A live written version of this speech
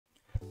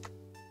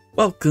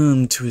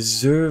Welcome to a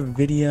Zur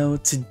video.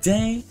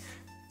 Today,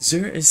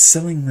 Zur is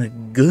selling the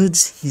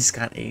goods. He's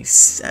got a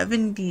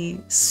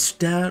 70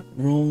 stat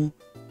roll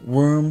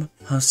worm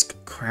husk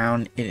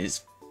crown. It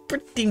is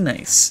pretty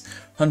nice.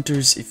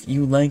 Hunters, if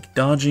you like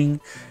dodging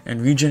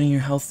and regenerating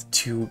your health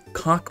to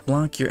cock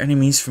block your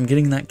enemies from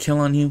getting that kill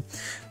on you,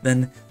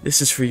 then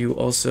this is for you.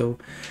 Also,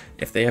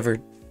 if they ever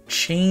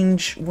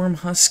change worm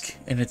husk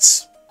and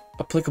it's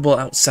applicable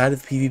outside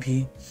of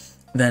PvP,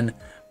 then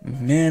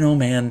man oh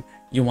man,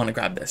 you want to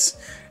grab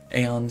this.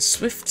 Aeon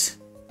Swift,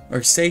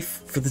 or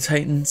Safe for the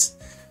Titans.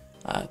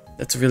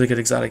 That's a really good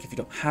exotic if you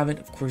don't have it,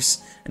 of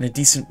course, and a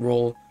decent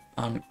roll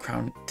on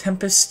Crown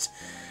Tempest.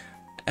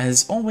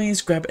 As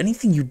always, grab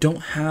anything you don't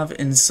have,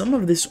 and some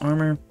of this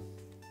armor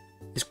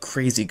is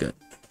crazy good.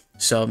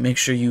 So make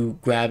sure you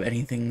grab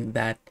anything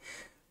that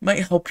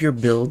might help your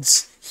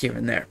builds here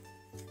and there.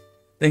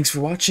 Thanks for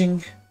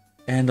watching,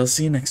 and I'll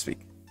see you next week.